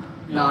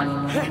 何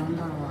者なん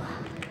だろ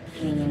う。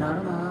気にな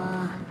る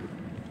な。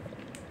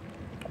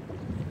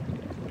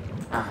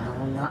あ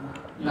の女、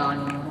何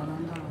者な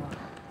んだろ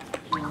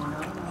う。気になるな。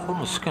 Hold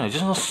on a second, I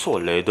just now saw a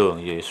ladder.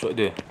 Yeah, it's right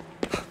there.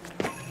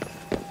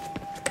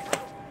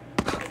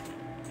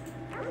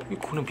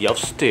 couldn't be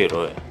upstairs,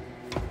 right?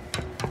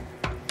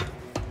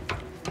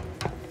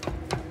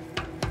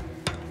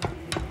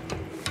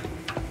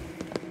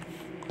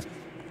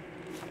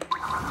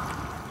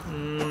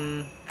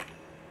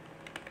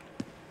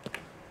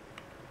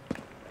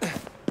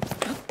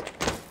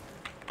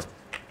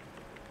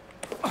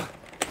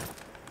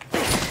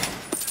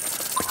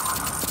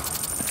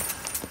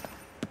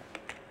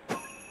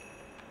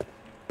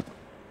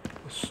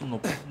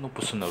 No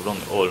person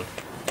around at all.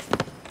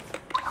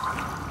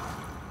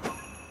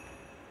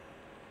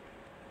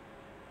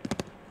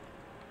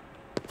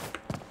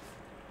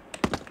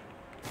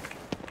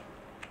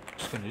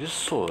 I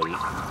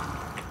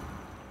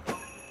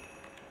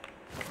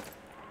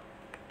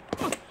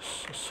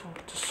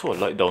just saw a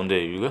light down there.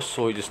 You guys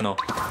saw it just now.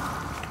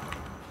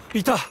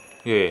 いた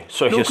Yeah,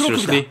 so here,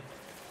 seriously.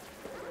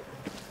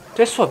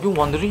 That's why I've been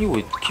wondering, you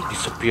would keep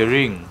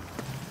disappearing.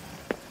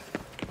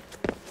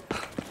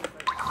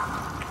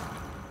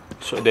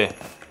 It's right there.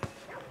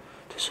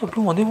 That's why I've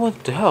been wondering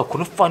what the hell. I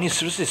couldn't find it.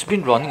 Seriously, it's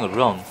been running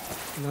around.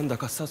 なんだ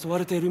か誘わ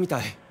れているみた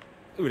い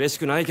嬉し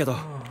くないけど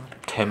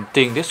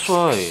Tempting, that's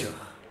why.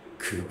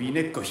 首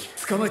根っこ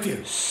捕まえてや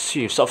る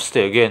See, it's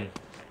upstairs again.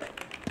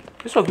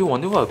 That's why I've been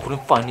wondering why I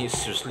couldn't find it.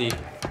 Seriously.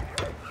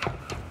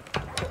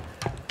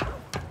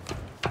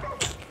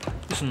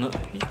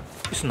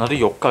 It's another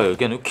yokai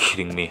again. Are you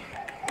kidding me?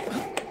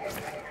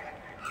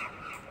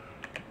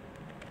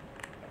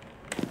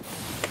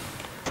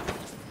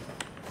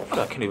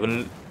 I can't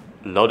even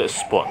allow that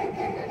spot.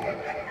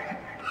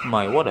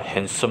 My, what a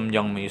handsome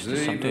young man. Is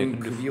this 随 something I 分 can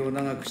do? 首を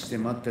長くして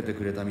待ってて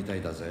くれたみた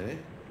いだぜ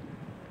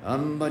あ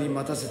んまり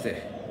待たせ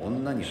て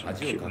女に恥をか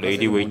かせるもん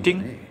じゃ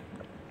ね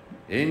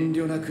え遠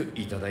慮なく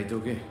いただいてお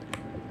け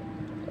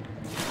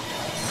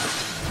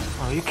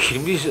Are you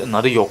kidding me? This is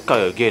another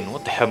yokai again.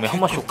 What the hell, man? How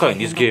much yokai in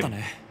this game?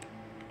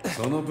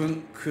 その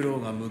分苦労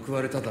が報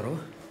われただろ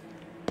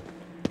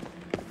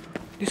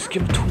This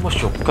game too much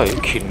yokai. Are you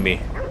kidding me?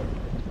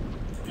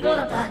 どう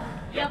だった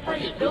やっぱ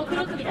り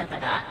66尾だった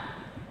か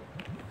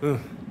う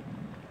ん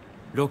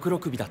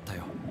66尾だった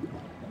よ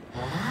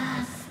あ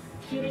あす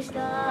っきりし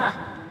た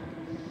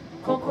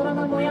心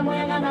のモヤモ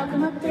ヤがなく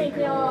なっていく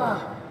よ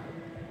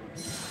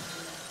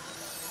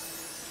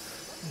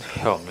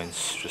Hell, man,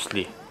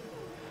 seriously.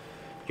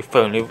 You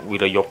finally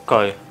with a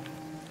yokai.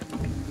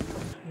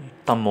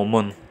 That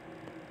moment.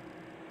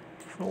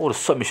 All the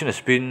submission has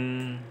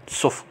been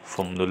soft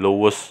from the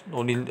lowest.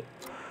 Only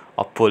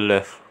upper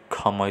left.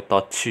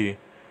 Kamaitachi.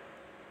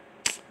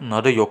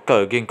 Another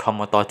yokai again,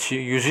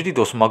 Kamaitachi. Usually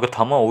those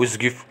Magatama always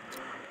give.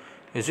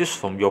 It's just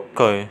from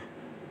yokai.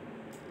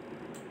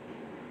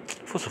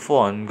 First of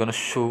all, I'm gonna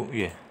show,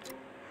 yeah,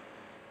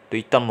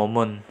 the Itan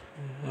moment.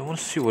 I want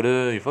to see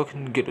whether if I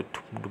can get the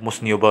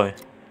most nearby.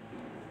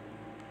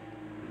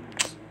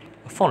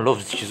 I found a lot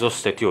of Jesus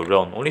statue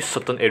around. Only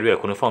certain area I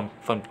couldn't find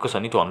because I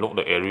need to unlock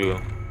the area.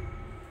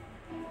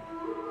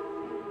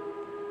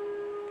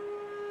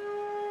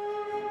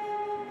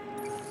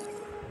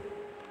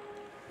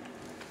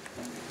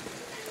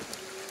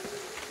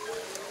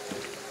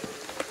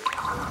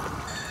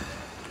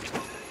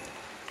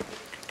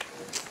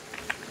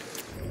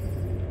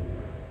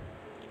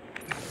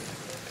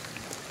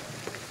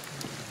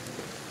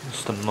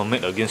 It's the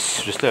mermaid again.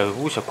 Seriously, I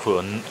wish I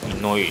could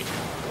annoy it.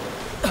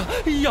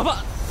 やばっ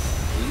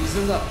気にす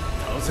るな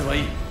倒せば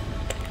いい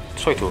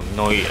Try to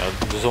annoy it. I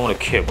just don't want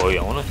to care about it.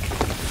 I want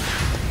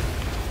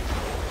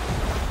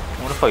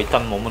to fight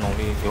that moment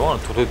only. The one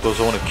totally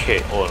doesn't want to care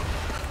at all.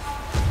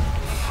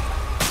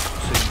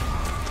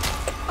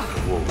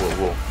 Whoa,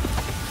 whoa, whoa.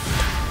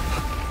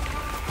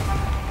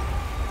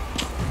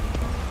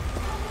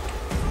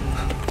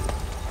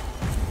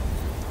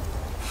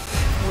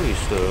 Where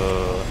is the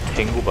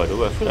Tengu, by the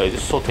way? I feel like I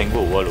just saw Tengu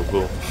a while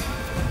ago.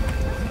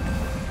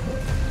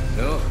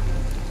 よ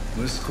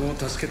息子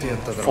を助けてやっ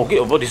ただろ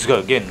Forget about this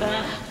guy again.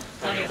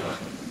 ありがとう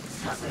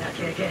さすが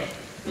経験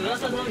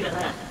噂通りだ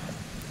な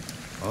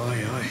おいおい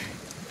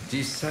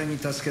実際に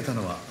助けた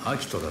のはア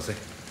キトだぜ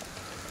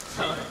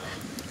そうだ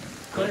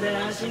これで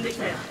安心でき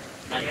たよ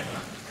ありがと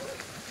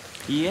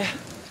ういいえ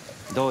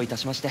どういた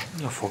しまして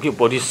Yeah, forget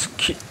about this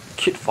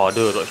kid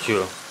father right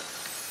here.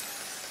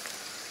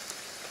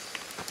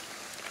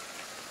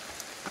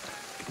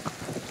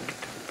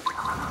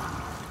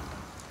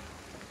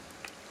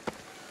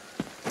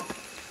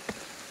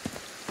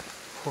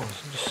 Oh,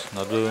 just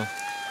another.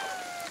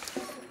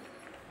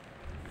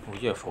 Oh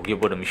yeah, forget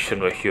about the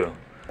mission right here.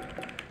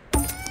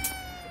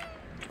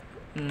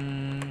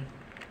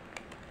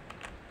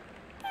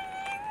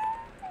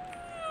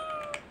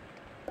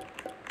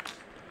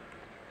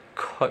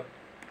 Cut.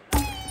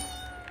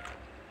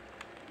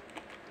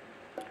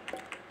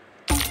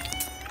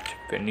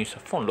 Japanese. I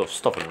found a lot of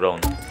stuff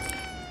around.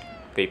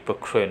 Paper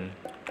crane.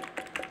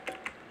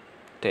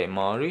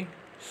 Temari.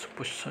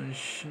 Super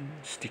Sunshine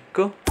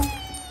sticker.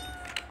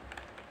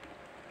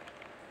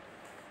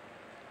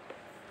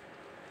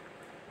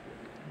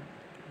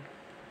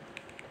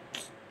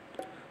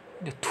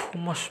 There's too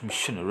much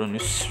mission around. You're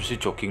seriously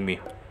joking me.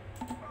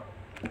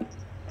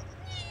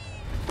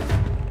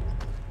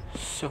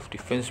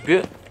 Self-defense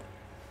beard.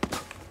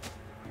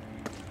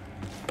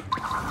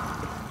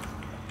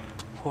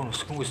 Oh, the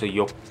second one is the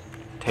York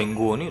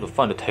Tango. I need to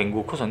find the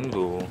Tango because I need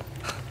to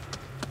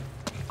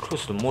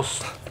close the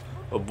most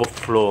above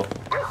floor.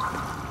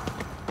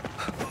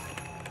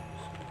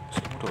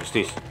 So what is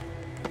this?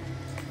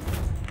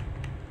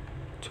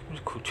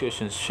 Culture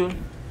essential.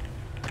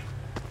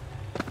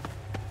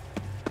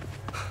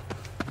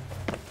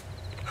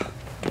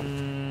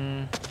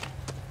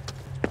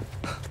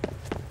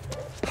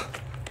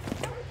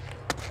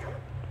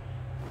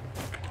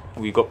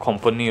 We got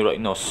company right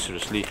now,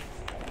 seriously.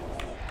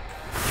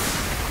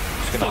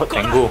 It's gonna hurt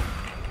Tango.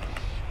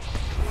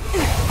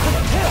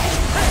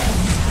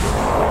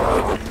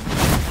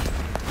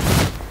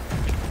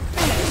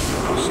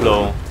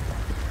 Slow.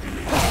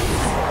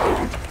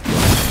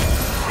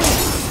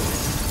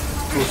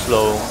 Too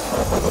slow.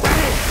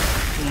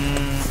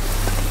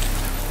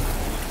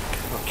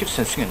 I keep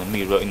sensing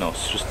enemy right now,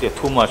 seriously,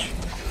 too much.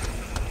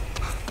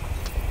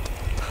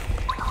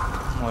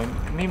 My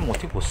main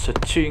motive was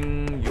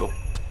searching your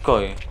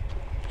guy.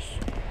 It's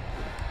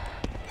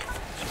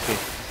okay.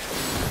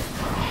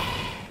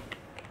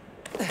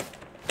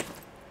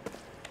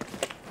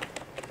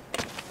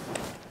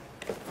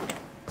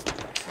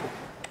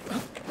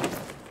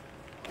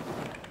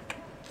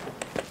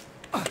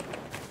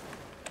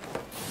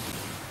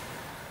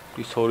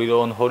 Please hold it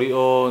on, hold it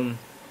on.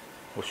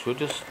 Or should I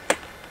just...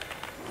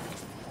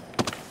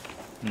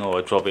 No,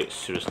 I drop it,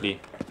 seriously.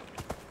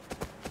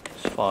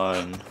 It's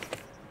fine.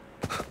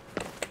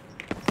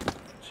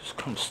 Just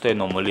come stay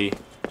normally.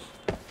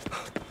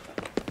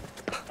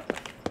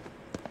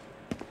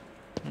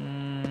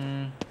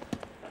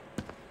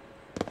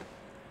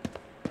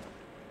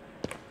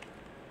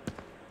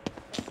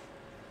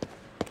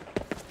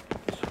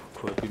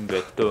 Could have been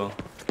better.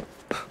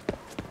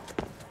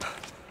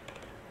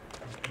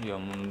 Yeah,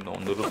 I'm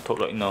on the rooftop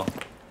right now.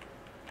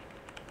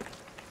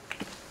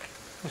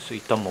 What's the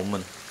item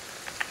moment?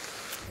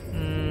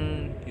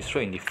 It's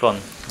right in the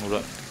front.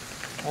 Alright.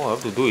 All I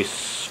have to do is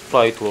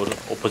fly to the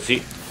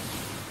opposite.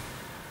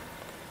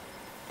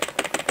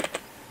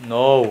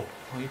 No!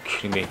 Are you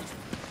kidding me?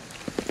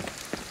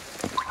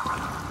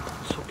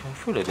 So can I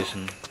feel like this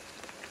is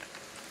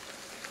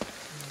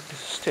a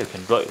stair I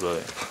can ride,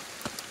 right?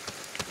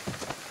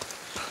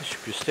 So there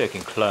should be a stair I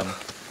can climb.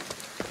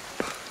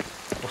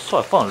 Also,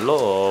 I found a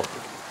lot of...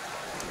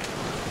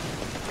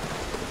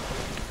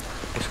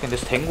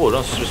 There's Tango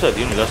around, seriously I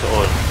didn't realize at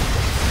all.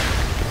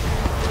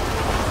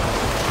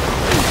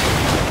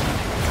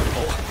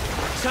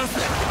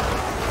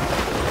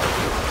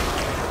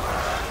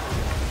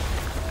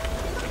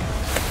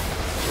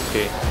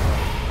 Okay.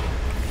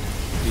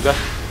 You guys,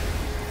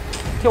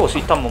 there was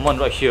item moment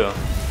right here.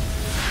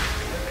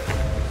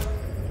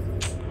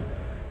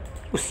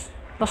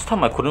 Last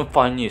time I couldn't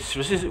find it.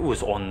 Seriously, it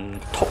was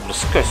on top of the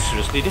sky.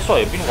 Seriously, that's why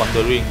I've been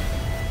wondering.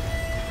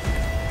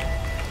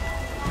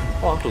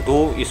 All I have to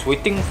do is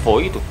waiting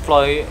for it to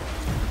fly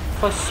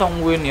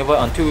somewhere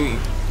nearby until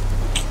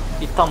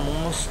item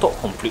moment stop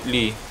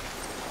completely.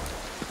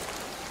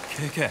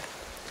 KK,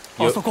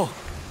 あそこ。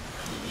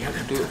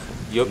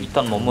Yup,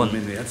 item moment.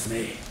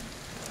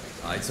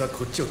 あいつは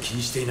こっちを気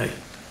にしていない。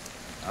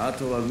あ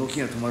とは動き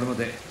が止まるま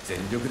で全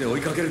力で追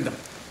いかけるんだ。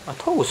 I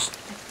thought it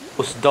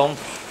was down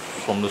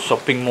from the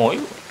shopping mall,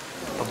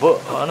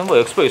 but I never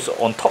expect it's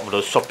on top of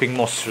the shopping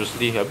mall.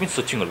 Seriously, I've been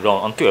searching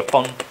around until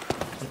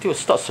I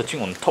start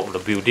searching on top of the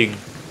building.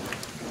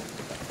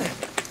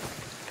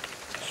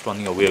 It's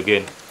running away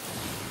again.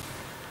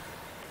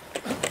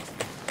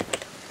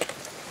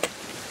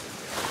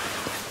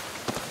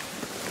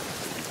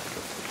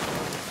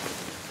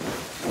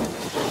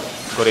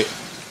 Got it.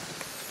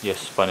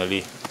 Yes,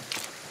 finally.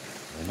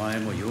 お前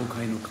も妖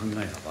怪の考え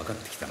が分かっ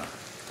てきたな。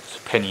 It's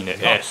a penny in the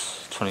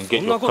ass. Trying to get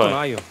そん your なこと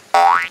な guy. いよ。